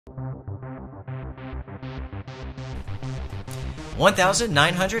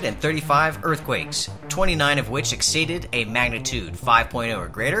1,935 earthquakes, 29 of which exceeded a magnitude 5.0 or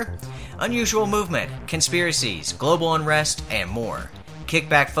greater, unusual movement, conspiracies, global unrest, and more. Kick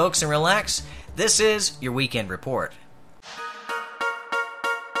back, folks, and relax. This is your Weekend Report.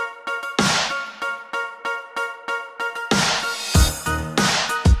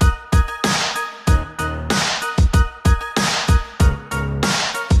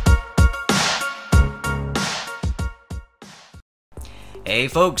 Hey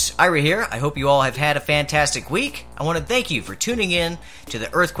folks, Ira here. I hope you all have had a fantastic week. I want to thank you for tuning in to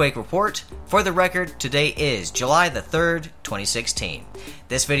the Earthquake Report. For the record, today is July the 3rd, 2016.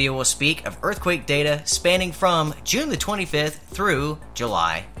 This video will speak of earthquake data spanning from June the 25th through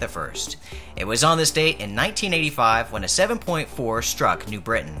July the 1st. It was on this date in 1985 when a 7.4 struck New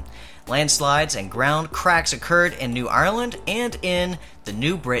Britain. Landslides and ground cracks occurred in New Ireland and in the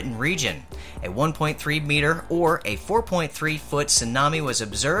New Britain region. A 1.3 meter or a 4.3 foot tsunami was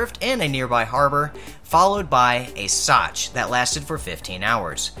observed in a nearby harbor, followed by a Sach that lasted for 15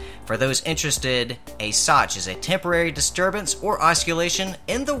 hours. For those interested, a Sach is a temporary disturbance or oscillation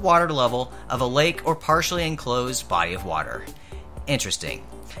in the water level of a lake or partially enclosed body of water. Interesting.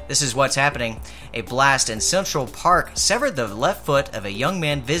 This is what's happening. A blast in Central Park severed the left foot of a young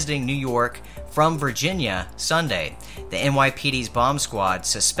man visiting New York from Virginia Sunday. The NYPD's bomb squad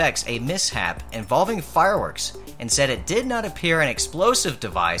suspects a mishap involving fireworks and said it did not appear an explosive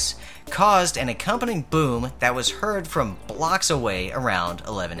device caused an accompanying boom that was heard from blocks away around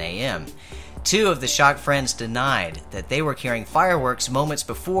 11 a.m. Two of the shocked friends denied that they were carrying fireworks moments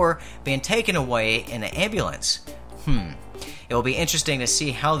before being taken away in an ambulance. It will be interesting to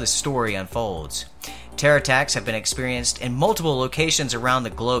see how the story unfolds. Terror attacks have been experienced in multiple locations around the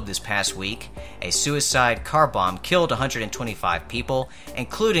globe this past week. A suicide car bomb killed 125 people,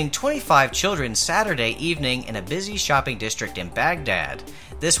 including 25 children Saturday evening in a busy shopping district in Baghdad.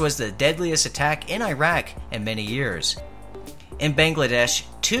 This was the deadliest attack in Iraq in many years. In Bangladesh,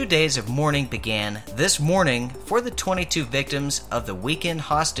 2 days of mourning began this morning for the 22 victims of the weekend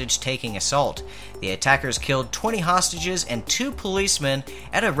hostage-taking assault. The attackers killed 20 hostages and 2 policemen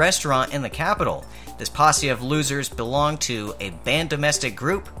at a restaurant in the capital. This posse of losers belong to a banned domestic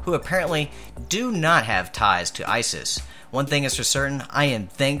group who apparently do not have ties to ISIS. One thing is for certain, I am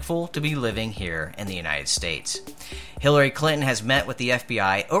thankful to be living here in the United States. Hillary Clinton has met with the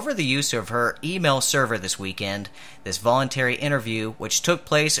FBI over the use of her email server this weekend. This voluntary interview, which took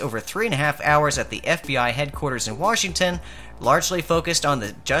place over 3.5 hours at the FBI headquarters in Washington, largely focused on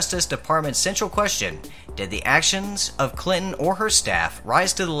the Justice Department's central question: did the actions of Clinton or her staff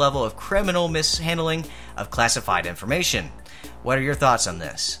rise to the level of criminal mishandling of classified information? What are your thoughts on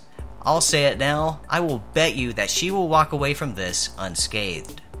this? I'll say it now, I will bet you that she will walk away from this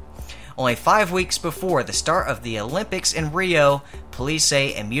unscathed. Only 5 weeks before the start of the Olympics in Rio, police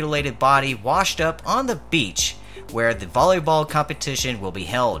say a mutilated body washed up on the beach where the volleyball competition will be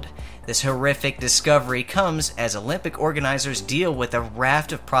held. This horrific discovery comes as Olympic organizers deal with a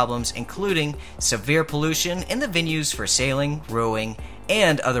raft of problems, including severe pollution in the venues for sailing, rowing,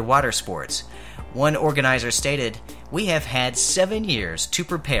 and other water sports. One organizer stated, "We have had 7 years to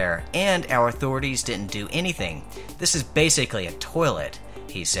prepare and our authorities didn't do anything. This is basically a toilet,"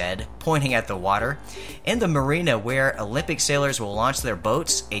 he said, pointing at the water. In the marina where Olympic sailors will launch their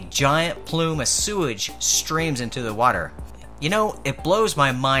boats, a giant plume of sewage streams into the water. You know, it blows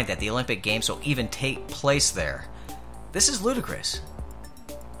my mind that the Olympic Games will even take place there. This is ludicrous.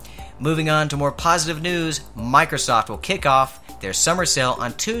 Moving on to more positive news, Microsoft will kick off their summer sale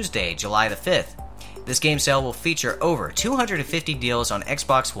on Tuesday, July the 5th. This game sale will feature over 250 deals on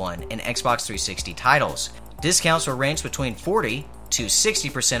Xbox One and Xbox 360 titles. Discounts will range between 40 to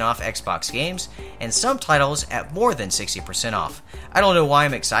 60% off Xbox games, and some titles at more than 60% off. I don't know why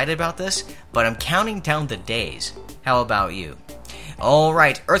I'm excited about this, but I'm counting down the days. How about you?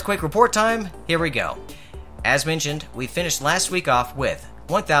 Alright, Earthquake Report time, here we go. As mentioned, we finished last week off with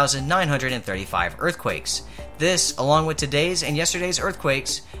 1,935 earthquakes. This, along with today's and yesterday's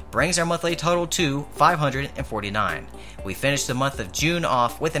earthquakes, brings our monthly total to 549. We finished the month of June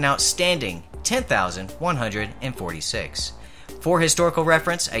off with an outstanding 10,146. For historical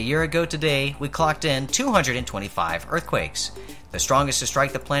reference, a year ago today, we clocked in 225 earthquakes. The strongest to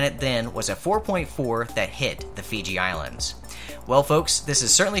strike the planet then was a 4.4 that hit the Fiji Islands. Well folks, this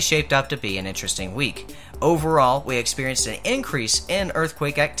has certainly shaped up to be an interesting week. Overall, we experienced an increase in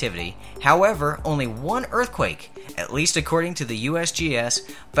earthquake activity. However, only one earthquake, at least according to the USGS,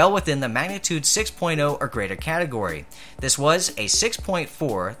 fell within the magnitude 6.0 or greater category. This was a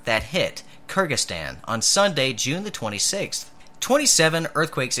 6.4 that hit Kyrgyzstan on Sunday, June the 26th. 27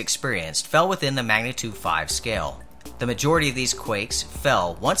 earthquakes experienced fell within the magnitude 5 scale. The majority of these quakes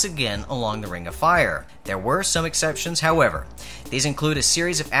fell once again along the Ring of Fire. There were some exceptions, however. These include a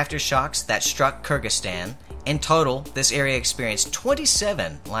series of aftershocks that struck Kyrgyzstan. In total, this area experienced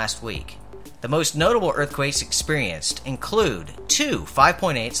 27 last week. The most notable earthquakes experienced include two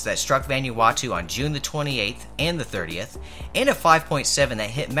 5.8s that struck Vanuatu on June the 28th and the 30th, and a 5.7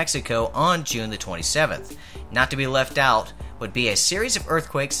 that hit Mexico on June the 27th. Not to be left out would be a series of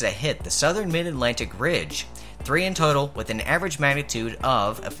earthquakes that hit the southern mid-Atlantic ridge, 3 in total with an average magnitude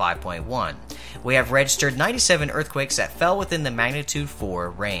of a 5.1. We have registered 97 earthquakes that fell within the magnitude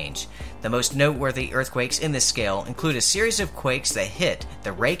 4 range. The most noteworthy earthquakes in this scale include a series of quakes that hit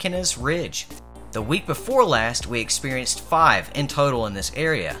the Reykjanes Ridge. The week before last, we experienced 5 in total in this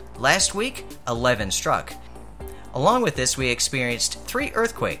area. Last week, 11 struck. Along with this, we experienced 3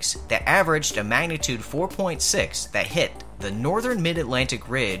 earthquakes that averaged a magnitude 4.6 that hit the northern mid-Atlantic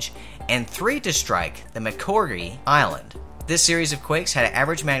ridge, and 3 to strike the Macquarie Island. This series of quakes had an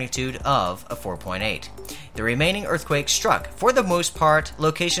average magnitude of a 4.8. The remaining earthquakes struck, for the most part,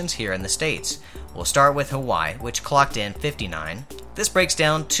 locations here in the States. We'll start with Hawaii, which clocked in 59. This breaks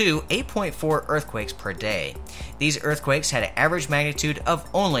down to 8.4 earthquakes per day. These earthquakes had an average magnitude of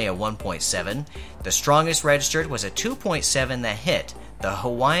only a 1.7. The strongest registered was a 2.7 that hit the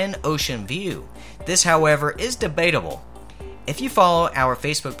Hawaiian Ocean View. This, however, is debatable. If you follow our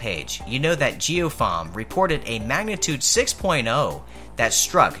Facebook page, you know that GeoFom reported a magnitude 6.0 that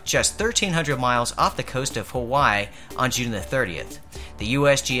struck just 1,300 miles off the coast of Hawaii on June the 30th. The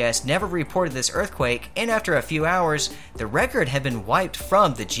USGS never reported this earthquake, and after a few hours, the record had been wiped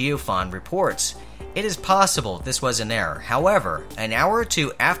from the GeoFom reports. It is possible this was an error. However, an hour or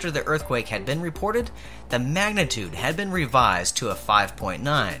two after the earthquake had been reported, the magnitude had been revised to a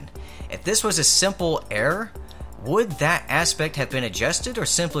 5.9. If this was a simple error, would that aspect have been adjusted or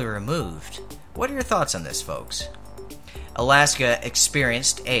simply removed? What are your thoughts on this, folks? Alaska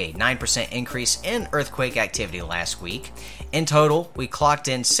experienced a 9% increase in earthquake activity last week. In total, we clocked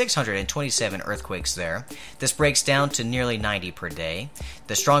in 627 earthquakes there. This breaks down to nearly 90 per day.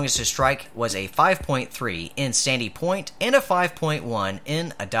 The strongest to strike was a 5.3 in Sandy Point and a 5.1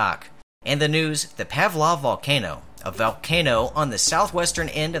 in Adak. And the news, the Pavlov volcano, a volcano on the southwestern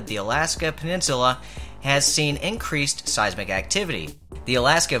end of the Alaska Peninsula, has seen increased seismic activity. The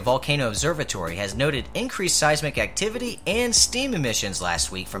Alaska Volcano Observatory has noted increased seismic activity and steam emissions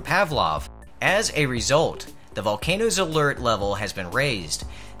last week from Pavlov. As a result, the volcano's alert level has been raised.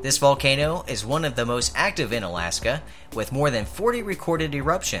 This volcano is one of the most active in Alaska, with more than 40 recorded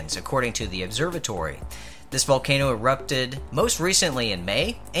eruptions, according to the observatory. This volcano erupted most recently in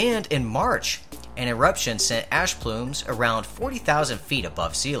May and in March. An eruption sent ash plumes around 40,000 feet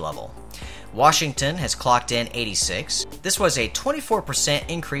above sea level. Washington has clocked in 86. This was a 24%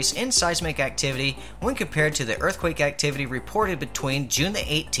 increase in seismic activity when compared to the earthquake activity reported between June the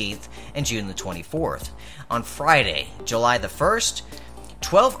 18th and June the 24th. On Friday, July the 1st,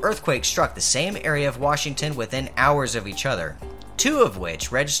 12 earthquakes struck the same area of Washington within hours of each other, 2 of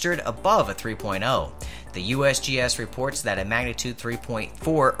which registered above a 3.0. The USGS reports that a magnitude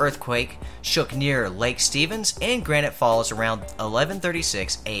 3.4 earthquake shook near Lake Stevens and Granite Falls around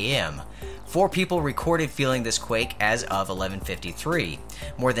 11:36 a.m. 4 people recorded feeling this quake as of 11:53.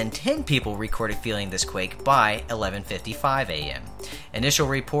 More than 10 people recorded feeling this quake by 11:55 a.m. Initial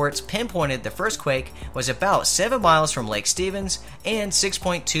reports pinpointed the first quake was about 7 miles from Lake Stevens and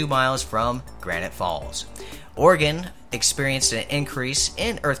 6.2 miles from Granite Falls. Oregon experienced an increase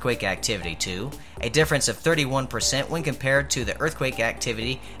in earthquake activity too, a difference of 31% when compared to the earthquake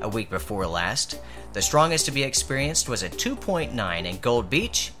activity a week before last. The strongest to be experienced was a 2.9 in Gold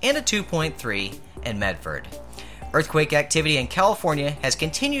Beach and a 2.3 in Medford. Earthquake activity in California has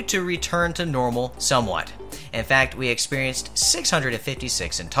continued to return to normal somewhat. In fact, we experienced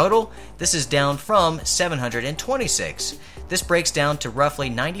 656 in total. This is down from 726. This breaks down to roughly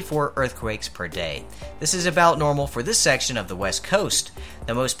 94 earthquakes per day. This is about normal for this section of the West Coast.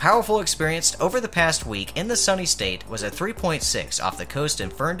 The most powerful experienced over the past week in the sunny state was a 3.6 off the coast in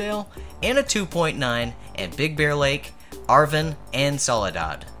Ferndale and a 2.9 in Big Bear Lake, Arvin, and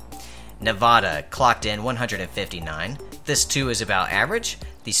Soledad. Nevada clocked in 159. This too is about average.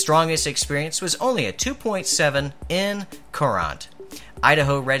 The strongest experience was only a 2.7 in Courant.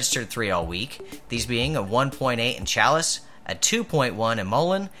 Idaho registered 3 all week, these being a 1.8 in Challis, a 2.1 in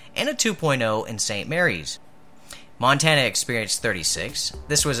Mullen, and a 2.0 in St. Mary's. Montana experienced 36.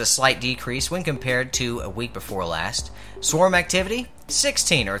 This was a slight decrease when compared to a week before last. Swarm activity,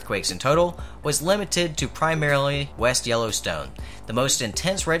 16 earthquakes in total, was limited to primarily West Yellowstone. The most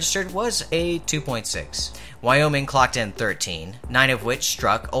intense registered was a 2.6. Wyoming clocked in 13, 9 of which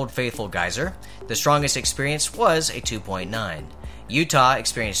struck Old Faithful Geyser. The strongest experience was a 2.9. Utah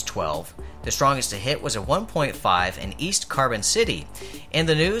experienced 12. The strongest to hit was a 1.5 in East Carbon City. In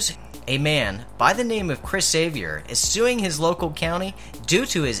the news, a man by the name of Chris Xavier is suing his local county due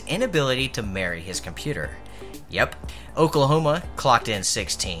to his inability to marry his computer. Yep. Oklahoma clocked in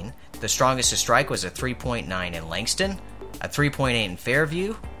 16. The strongest to strike was a 3.9 in Langston, a 3.8 in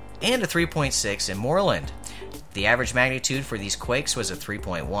Fairview, and a 3.6 in Moreland. The average magnitude for these quakes was a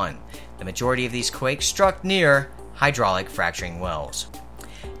 3.1. The majority of these quakes struck near hydraulic fracturing wells.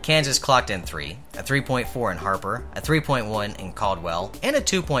 Kansas clocked in 3, a 3.4 in Harper, a 3.1 in Caldwell, and a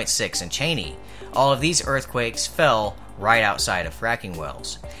 2.6 in Cheney. All of these earthquakes fell right outside of fracking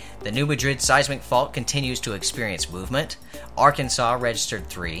wells. The New Madrid seismic fault continues to experience movement. Arkansas registered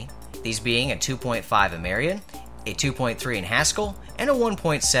 3, these being a 2.5 in Marion, a 2.3 in Haskell, and a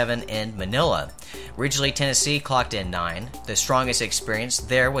 1.7 in Manila. Regionally, Tennessee clocked in 9. The strongest experience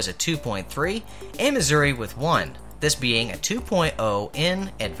there was a 2.3, and Missouri with 1. This being a 2.0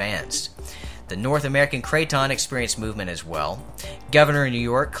 in Advanced. The North American Craton experienced movement as well. Governor in New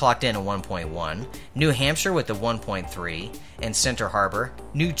York clocked in a 1.1, New Hampshire with a 1.3, and Center Harbor,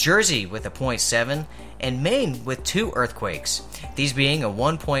 New Jersey with a 0.7, and Maine with 2 earthquakes, these being a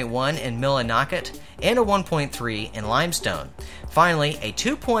 1.1 in Millinocket and a 1.3 in Limestone. Finally, a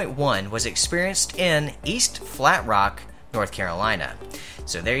 2.1 was experienced in East Flat Rock, North Carolina.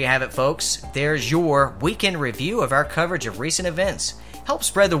 So there you have it, folks. There's your weekend review of our coverage of recent events. Help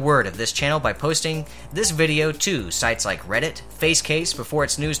spread the word of this channel by posting this video to sites like Reddit, Facecase,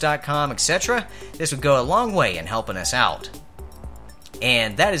 BeforeIt'sNews.com, etc. This would go a long way in helping us out.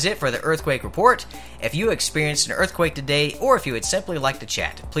 And that is it for the Earthquake Report. If you experienced an earthquake today, or if you would simply like to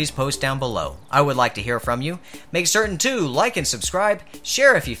chat, please post down below. I would like to hear from you. Make certain to like and subscribe,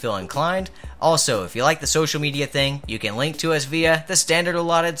 share if you feel inclined. Also, if you like the social media thing, you can link to us via the standard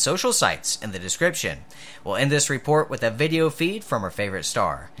allotted social sites in the description. We'll end this report with a video feed from our favorite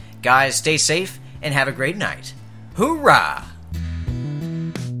star. Guys, stay safe and have a great night. Hoorah!